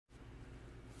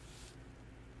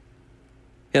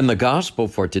In the gospel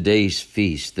for today's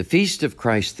feast, the Feast of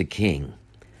Christ the King,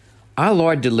 our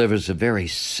Lord delivers a very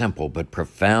simple but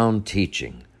profound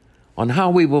teaching on how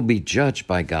we will be judged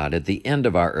by God at the end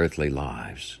of our earthly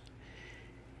lives.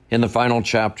 In the final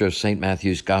chapter of St.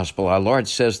 Matthew's Gospel, our Lord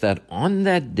says that on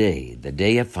that day, the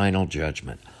day of final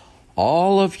judgment,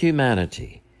 all of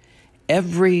humanity,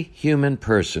 every human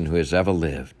person who has ever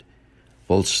lived,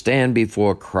 will stand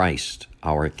before Christ,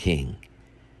 our King,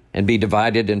 and be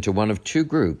divided into one of two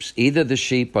groups, either the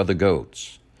sheep or the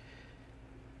goats.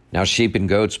 Now, sheep and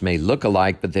goats may look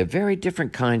alike, but they're very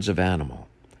different kinds of animal.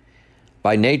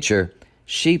 By nature,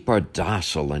 sheep are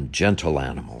docile and gentle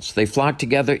animals. They flock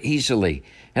together easily,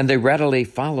 and they readily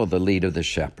follow the lead of the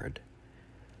shepherd.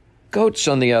 Goats,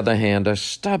 on the other hand, are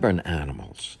stubborn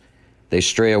animals. They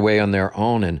stray away on their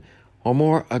own and are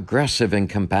more aggressive and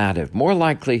combative, more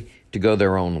likely to go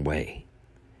their own way.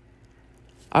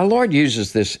 Our Lord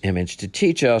uses this image to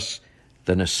teach us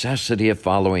the necessity of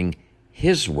following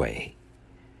His way,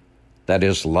 that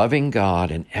is, loving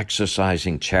God and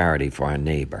exercising charity for our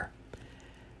neighbor.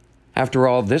 After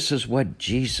all, this is what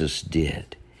Jesus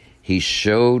did. He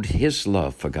showed His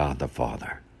love for God the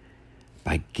Father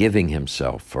by giving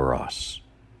Himself for us.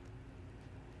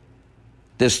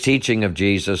 This teaching of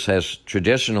Jesus has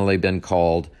traditionally been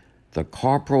called the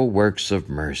corporal works of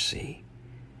mercy,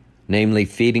 namely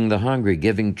feeding the hungry,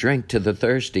 giving drink to the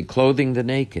thirsty, clothing the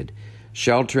naked,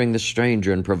 sheltering the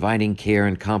stranger, and providing care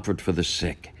and comfort for the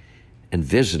sick, and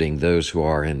visiting those who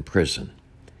are in prison.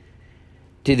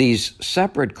 To these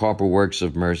separate corporal works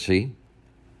of mercy,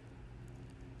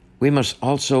 we must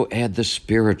also add the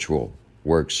spiritual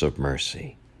works of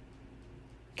mercy,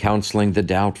 counseling the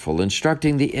doubtful,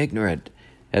 instructing the ignorant,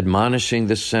 admonishing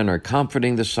the sinner,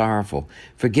 comforting the sorrowful,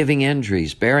 forgiving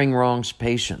injuries, bearing wrongs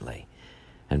patiently,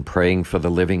 and praying for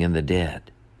the living and the dead.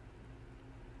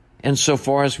 And so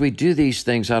far as we do these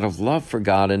things out of love for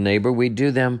God and neighbor, we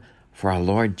do them for our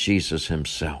Lord Jesus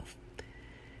Himself.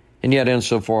 And yet,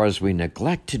 insofar as we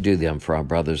neglect to do them for our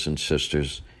brothers and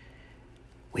sisters,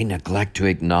 we neglect to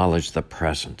acknowledge the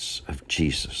presence of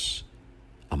Jesus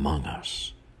among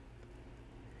us.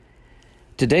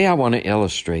 Today, I want to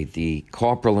illustrate the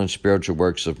corporal and spiritual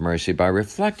works of mercy by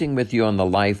reflecting with you on the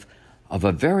life of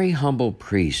a very humble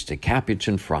priest, a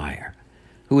Capuchin friar,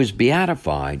 who was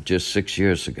beatified just 6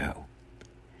 years ago.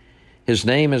 His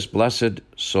name is Blessed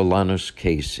Solanus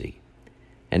Casey,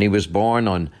 and he was born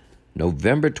on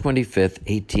November 25th,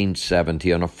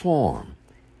 1870, on a farm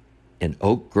in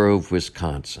Oak Grove,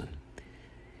 Wisconsin.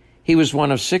 He was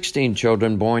one of 16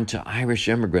 children born to Irish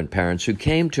immigrant parents who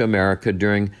came to America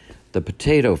during the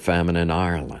potato famine in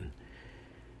Ireland,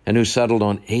 and who settled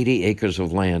on 80 acres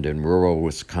of land in rural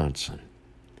Wisconsin.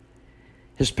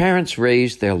 His parents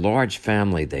raised their large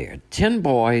family there, 10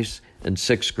 boys and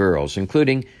 6 girls,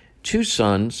 including 2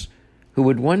 sons who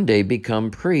would one day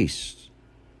become priests,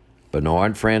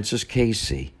 Bernard Francis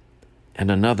Casey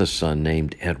and another son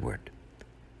named Edward.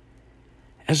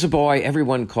 As a boy,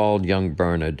 everyone called young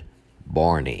Bernard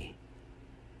Barney.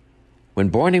 When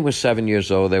Barney was 7 years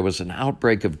old, there was an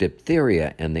outbreak of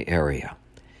diphtheria in the area.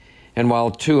 And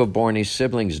while 2 of Barney's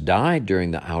siblings died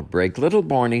during the outbreak, little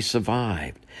Barney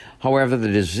survived. However, the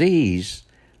disease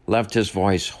left his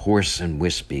voice hoarse and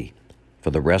wispy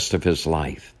for the rest of his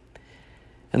life.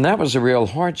 And that was a real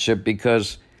hardship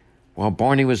because while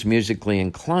Barney was musically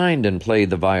inclined and played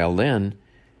the violin,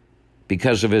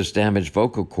 because of his damaged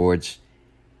vocal cords,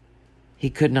 he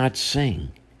could not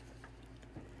sing.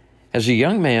 As a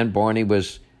young man, Barney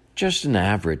was just an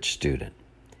average student.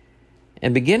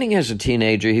 And beginning as a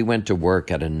teenager, he went to work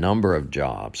at a number of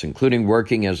jobs, including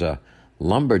working as a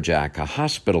lumberjack, a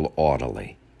hospital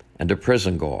orderly, and a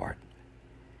prison guard.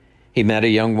 He met a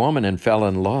young woman and fell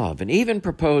in love and even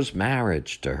proposed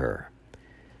marriage to her.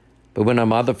 But when her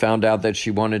mother found out that she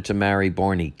wanted to marry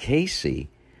Barney Casey,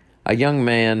 a young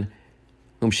man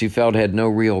whom she felt had no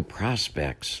real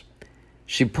prospects,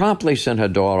 she promptly sent her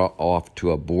daughter off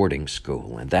to a boarding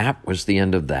school, and that was the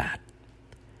end of that.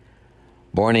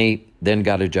 Barney then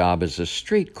got a job as a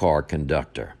streetcar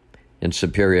conductor in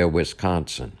Superior,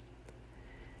 Wisconsin.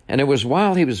 And it was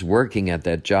while he was working at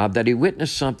that job that he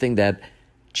witnessed something that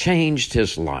changed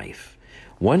his life.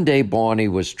 One day, Barney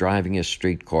was driving his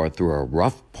streetcar through a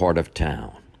rough part of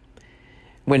town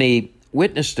when he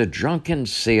witnessed a drunken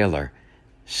sailor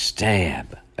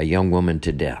stab a young woman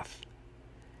to death.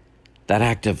 That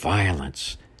act of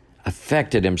violence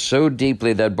affected him so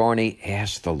deeply that Barney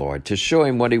asked the Lord to show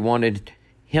him what He wanted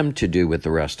him to do with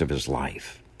the rest of his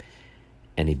life.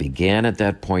 And he began at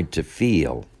that point to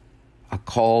feel a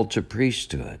call to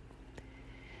priesthood.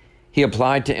 He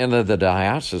applied to enter the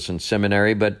diocesan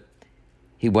seminary, but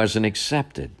he wasn't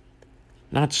accepted.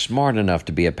 not smart enough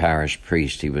to be a parish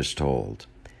priest, he was told.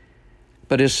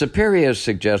 But his superiors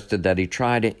suggested that he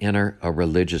try to enter a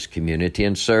religious community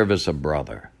and serve as a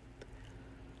brother.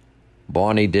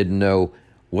 Barney didn't know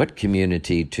what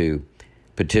community to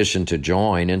petition to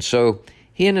join, and so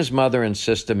he and his mother and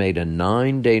sister made a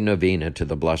 9-day novena to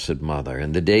the Blessed Mother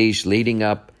in the days leading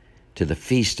up to the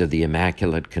Feast of the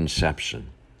Immaculate Conception.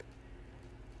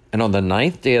 And on the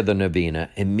 9th day of the novena,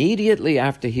 immediately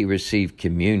after he received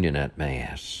communion at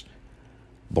Mass,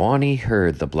 Barney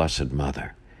heard the Blessed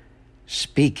Mother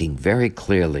speaking very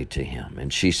clearly to him,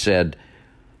 and she said,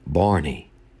 "Barney,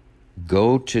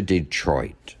 go to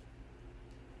Detroit."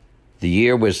 The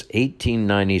year was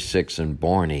 1896, and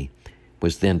Barney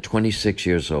was then 26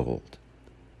 years old.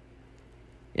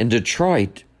 In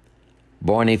Detroit,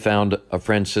 Barney found a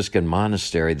Franciscan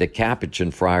monastery, the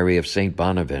Capuchin Friary of St.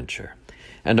 Bonaventure.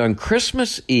 And on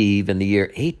Christmas Eve in the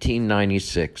year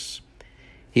 1896,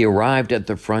 he arrived at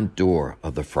the front door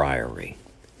of the friary.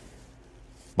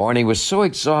 Barney was so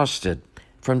exhausted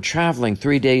from traveling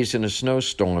 3 days in a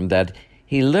snowstorm that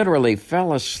he literally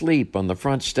fell asleep on the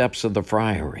front steps of the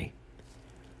friary.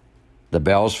 The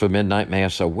bells for midnight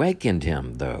Mass awakened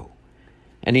him, though,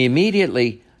 and he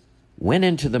immediately went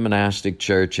into the monastic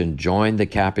church and joined the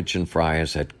Capuchin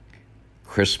friars at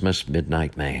Christmas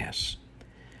midnight Mass.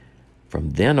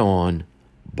 From then on,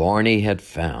 Barney had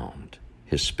found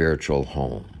his spiritual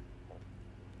home.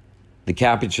 The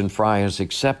Capuchin friars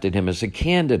accepted him as a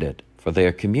candidate for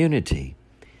their community,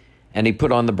 and he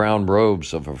put on the brown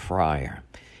robes of a friar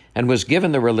and was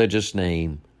given the religious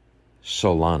name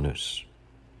Solanus.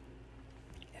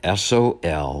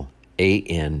 Solanus.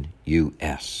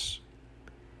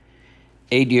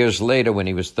 8 years later, when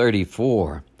he was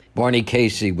 34, Barney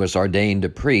Casey was ordained a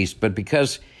priest, but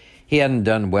because he hadn't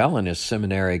done well in his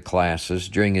seminary classes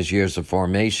during his years of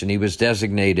formation, he was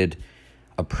designated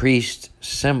a priest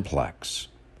simplex,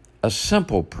 a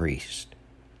simple priest,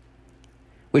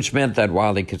 which meant that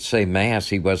while he could say Mass,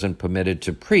 he wasn't permitted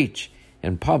to preach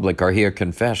in public or hear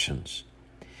confessions.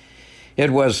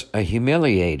 It was a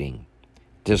humiliating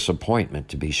disappointment,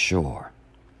 to be sure.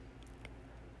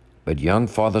 But young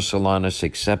Father Solanus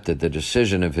accepted the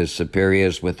decision of his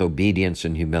superiors with obedience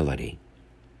and humility.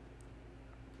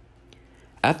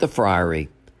 At the friary,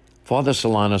 Father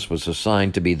Solanus was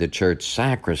assigned to be the church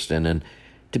sacristan and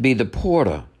to be the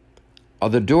porter or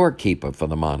the doorkeeper for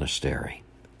the monastery.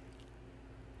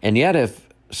 And yet, if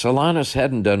Solanus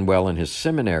hadn't done well in his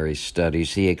seminary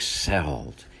studies, he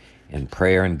excelled in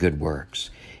prayer and good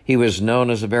works. He was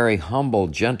known as a very humble,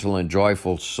 gentle, and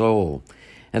joyful soul,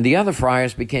 and the other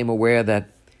friars became aware that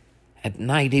at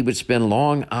night he would spend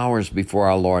long hours before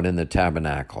our Lord in the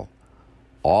tabernacle,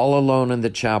 all alone in the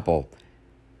chapel,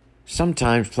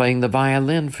 sometimes playing the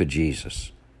violin for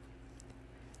Jesus.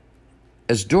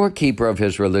 As doorkeeper of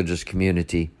his religious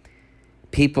community,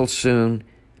 people soon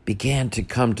began to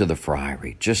come to the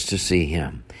friary just to see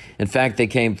him. In fact, they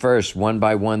came first one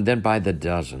by one, then by the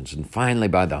dozens, and finally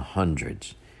by the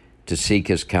hundreds to seek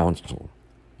his counsel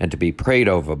and to be prayed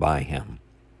over by him.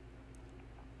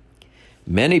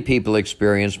 Many people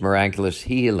experienced miraculous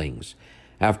healings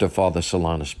after Father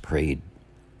Solanus prayed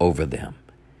over them,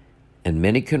 and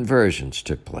many conversions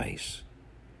took place.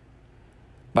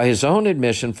 By his own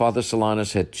admission, Father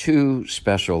Solanus had two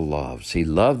special loves. He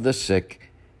loved the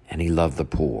sick and he loved the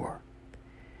poor.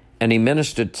 And he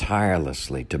ministered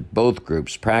tirelessly to both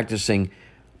groups, practicing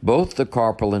both the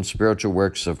corporal and spiritual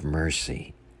works of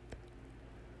mercy.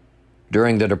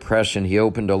 During the Depression, he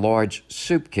opened a large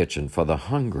soup kitchen for the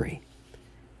hungry.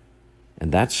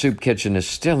 And that soup kitchen is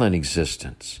still in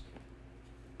existence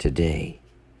today.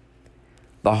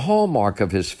 The hallmark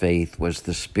of his faith was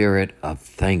the spirit of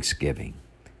thanksgiving,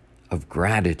 of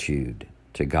gratitude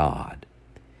to God.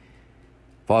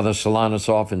 Father Solanus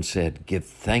often said, "Give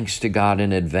thanks to God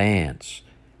in advance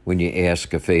when you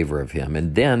ask a favor of him,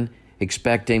 and then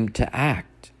expect him to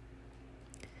act."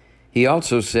 He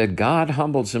also said, God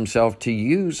humbles himself to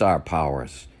use our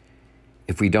powers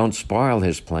if we don't spoil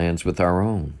his plans with our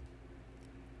own.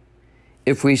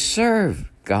 If we serve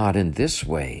God in this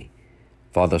way,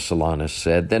 Father Solanus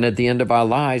said, then at the end of our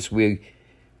lives we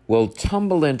will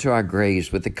tumble into our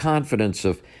graves with the confidence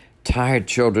of tired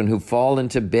children who fall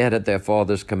into bed at their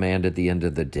father's command at the end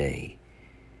of the day.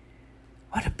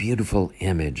 What a beautiful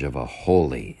image of a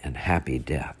holy and happy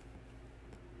death.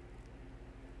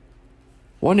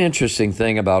 One interesting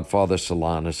thing about Father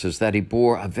Solanus is that he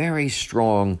bore a very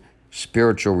strong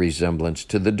spiritual resemblance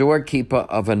to the doorkeeper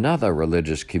of another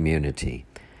religious community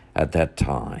at that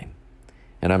time.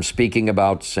 And I'm speaking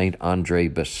about St. Andre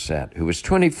Bessette, who was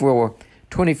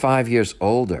 25 years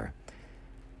older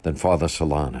than Father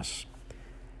Solanus.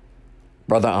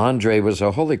 Brother Andre was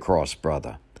a Holy Cross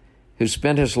brother who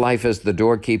spent his life as the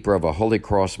doorkeeper of a Holy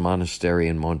Cross monastery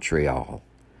in Montreal.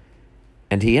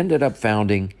 And he ended up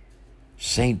founding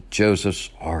St.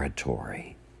 Joseph's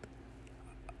Oratory,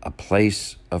 a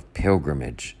place of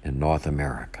pilgrimage in North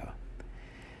America.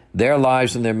 Their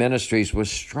lives and their ministries were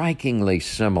strikingly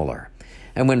similar.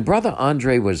 And when Brother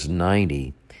Andre was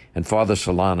 90 and Father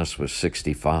Solanus was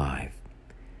 65,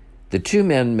 the two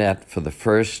men met for the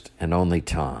first and only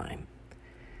time.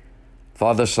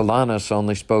 Father Solanus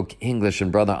only spoke English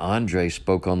and Brother Andre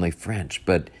spoke only French,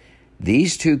 but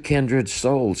these two kindred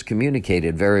souls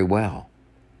communicated very well.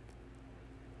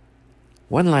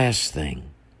 One last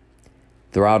thing.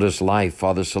 Throughout his life,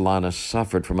 Father Solanus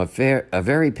suffered from a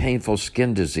very painful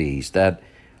skin disease that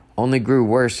only grew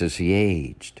worse as he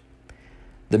aged.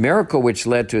 The miracle which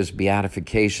led to his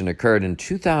beatification occurred in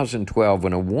 2012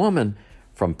 when a woman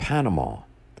from Panama,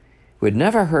 who had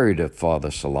never heard of Father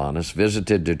Solanus,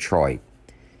 visited Detroit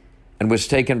and was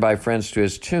taken by friends to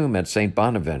his tomb at St.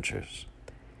 Bonaventure's.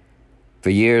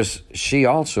 For years, she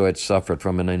also had suffered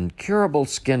from an incurable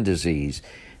skin disease,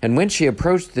 and when she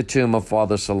approached the tomb of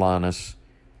Father Solanus,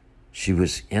 she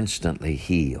was instantly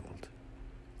healed.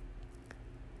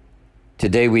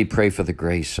 Today we pray for the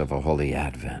grace of a Holy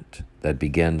Advent that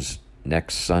begins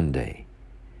next Sunday.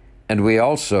 And we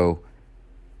also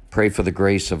pray for the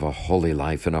grace of a holy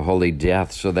life and a holy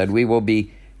death so that we will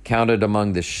be counted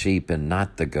among the sheep and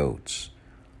not the goats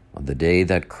on the day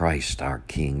that Christ, our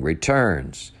King,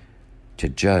 returns to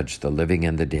judge the living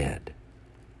and the dead.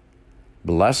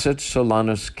 Blessed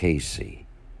Solanus Casey,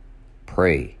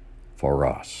 pray for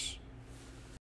us.